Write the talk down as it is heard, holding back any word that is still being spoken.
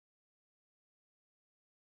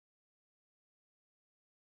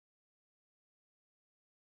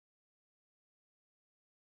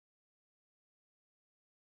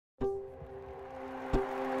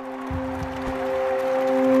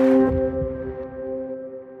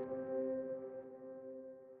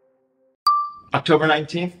October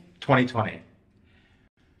 19th, 2020.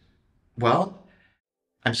 Well,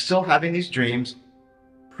 I'm still having these dreams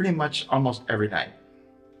pretty much almost every night.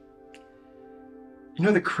 You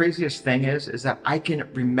know, the craziest thing is that I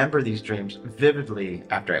can remember these dreams vividly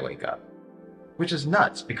after I wake up, which is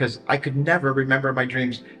nuts because I could never remember my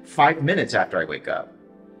dreams 5 minutes after I wake up.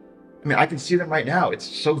 I mean, I can see them right now. It's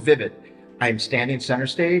so vivid. I am standing center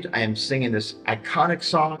stage. I am singing this iconic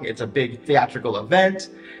song. It's a big theatrical event.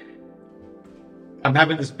 I'm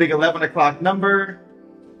having this big 11 o'clock number.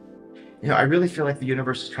 You know, I really feel like the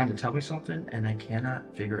universe is trying to tell me something and I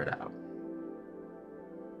cannot figure it out.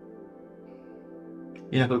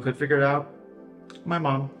 You know who could figure it out? My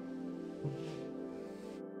mom.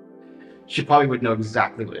 She probably would know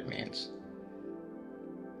exactly what it means.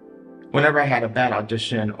 Whenever I had a bad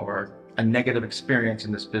audition or a negative experience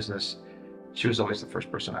in this business, she was always the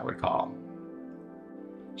first person I would call.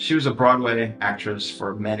 She was a Broadway actress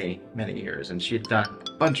for many, many years, and she had done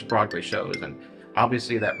a bunch of Broadway shows, and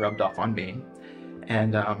obviously that rubbed off on me.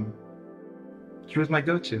 And she was my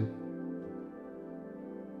go-to.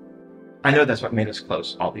 I know that's what made us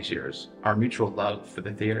close all these years, our mutual love for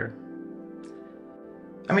the theater.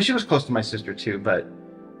 I mean, she was close to my sister too, but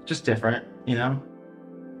just different, you know?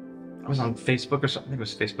 I was on Facebook or something, I think it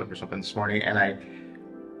was Facebook or something this morning, and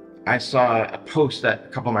I saw a post that a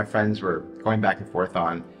couple of my friends were going back and forth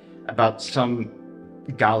on about some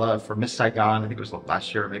gala for Miss Saigon. I think it was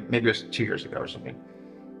last year, maybe it was 2 years ago or something.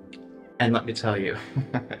 And let me tell you,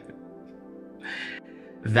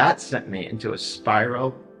 that sent me into a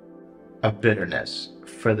spiral of bitterness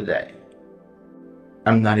for the day.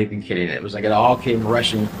 I'm not even kidding. It was like it all came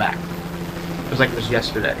rushing back. It was like it was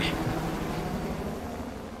yesterday.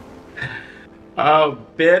 Oh,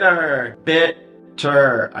 bitter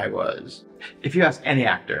I was. If you ask any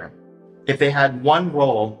actor, if they had one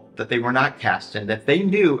role that they were not cast in, that they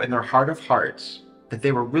knew in their heart of hearts that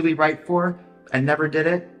they were really right for and never did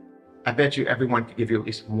it, I bet you everyone could give you at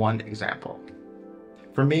least one example.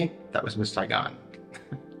 For me, that was Miss Saigon.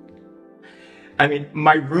 I mean,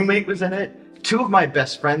 my roommate was in it, 2 of my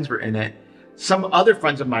best friends were in it, some other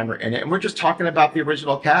friends of mine were in it, and we're just talking about the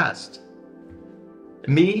original cast.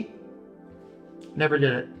 Me, never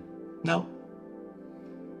did it. No.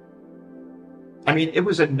 I mean, it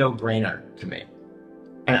was a no-brainer to me.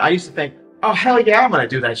 And I used to think, oh, hell yeah, I'm gonna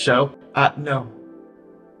do that show. No.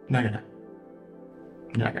 No, you're not.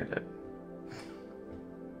 You're not gonna do it.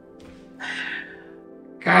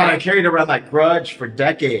 God, I carried around that grudge for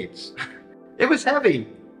decades. It was heavy.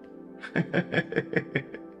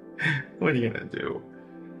 What are you gonna do?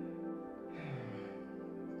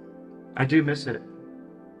 I do miss it.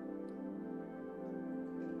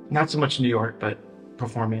 Not so much New York, but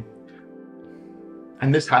performing. I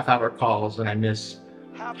miss half-hour calls, and I miss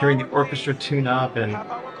hearing the orchestra tune up and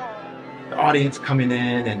the audience coming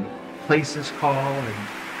in and places call and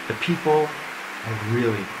the people. I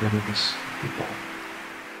really miss people.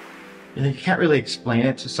 You know, you can't really explain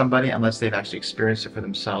it to somebody unless they've actually experienced it for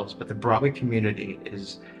themselves, but the Broadway community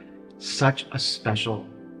is such a special,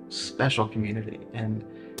 special community, and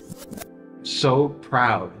so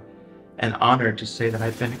proud and honored to say that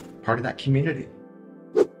I've been part of that community.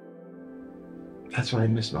 That's what I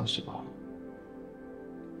miss most of all.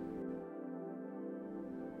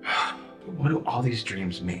 What do all these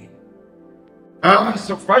dreams mean? Oh, it's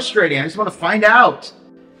so frustrating. I just want to find out.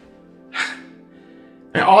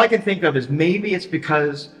 And all I can think of is maybe it's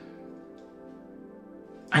because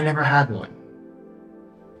I never had one.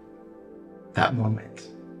 That moment.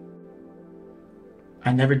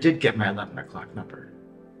 I never did get my 11 o'clock number.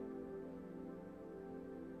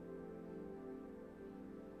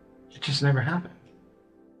 It just never happened.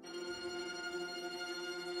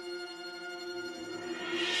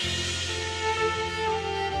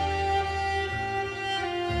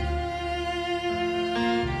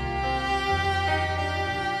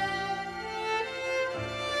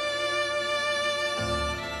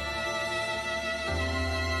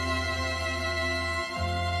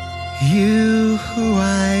 You who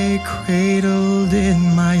I cradled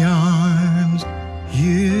in my arms,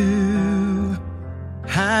 you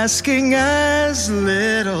asking as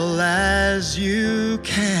little as you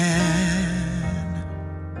can.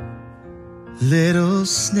 Little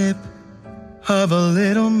snip of a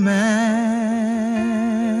little man.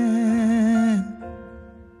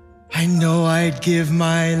 I know I'd give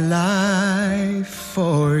my life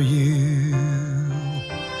for you.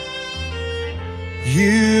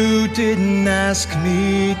 You didn't ask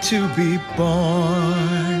me to be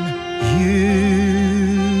born.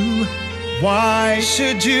 Why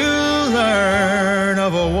should you learn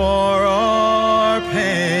of a war or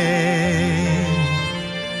pain?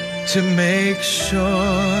 to make sure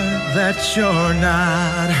that you're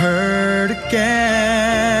not hurt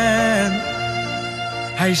again.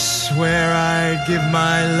 I swear I'd give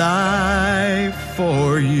my life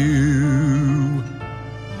for you.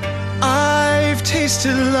 I've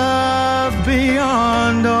tasted love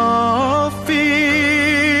beyond all fear,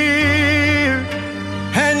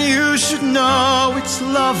 and you should know it's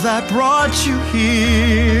love that brought you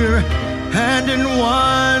here. And in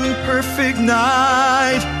one perfect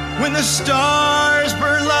night, when the stars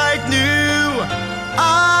burn like new,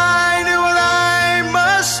 I knew what I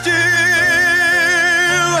must do.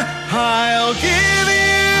 I'll give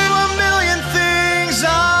you a million things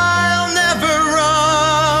I'll never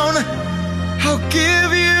own. I'll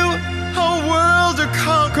give you a world to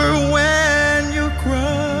conquer when you're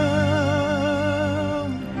grown.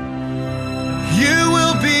 You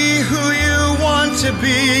will be who you want to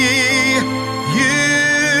be.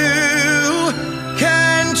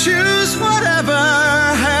 Choose whatever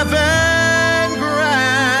heaven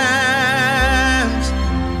grants,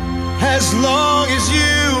 as long as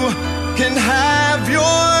you can have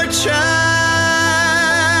your chance.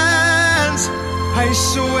 I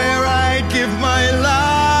swear I'd give my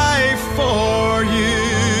life for you.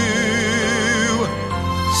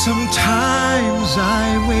 Sometimes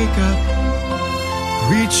I wake up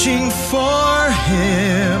reaching for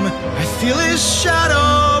him. I feel his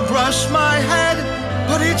shadow brush my head,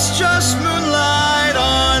 but it's just moonlight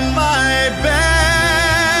on my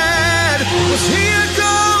bed. Was he a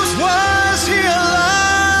ghost? Was he a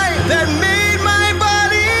lie that made my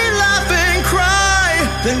body laugh and cry?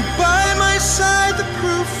 Then by my side the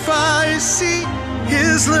proof I see,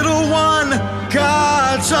 his little one,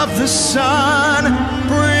 gods of the sun,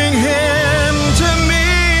 bring him to me.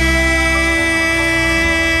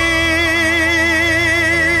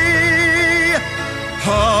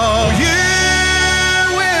 Oh, you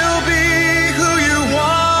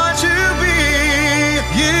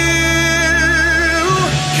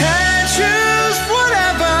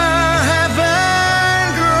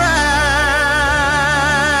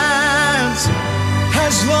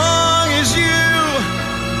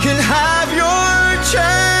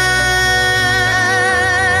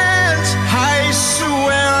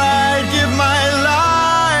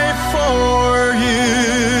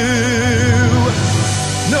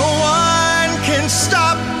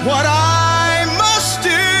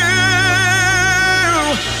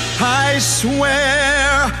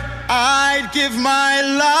swear I'd give my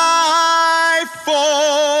life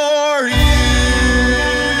for you.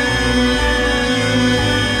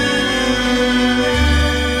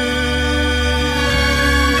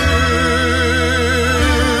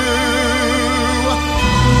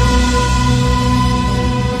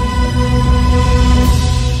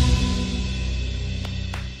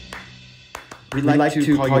 We'd like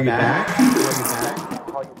to call you back.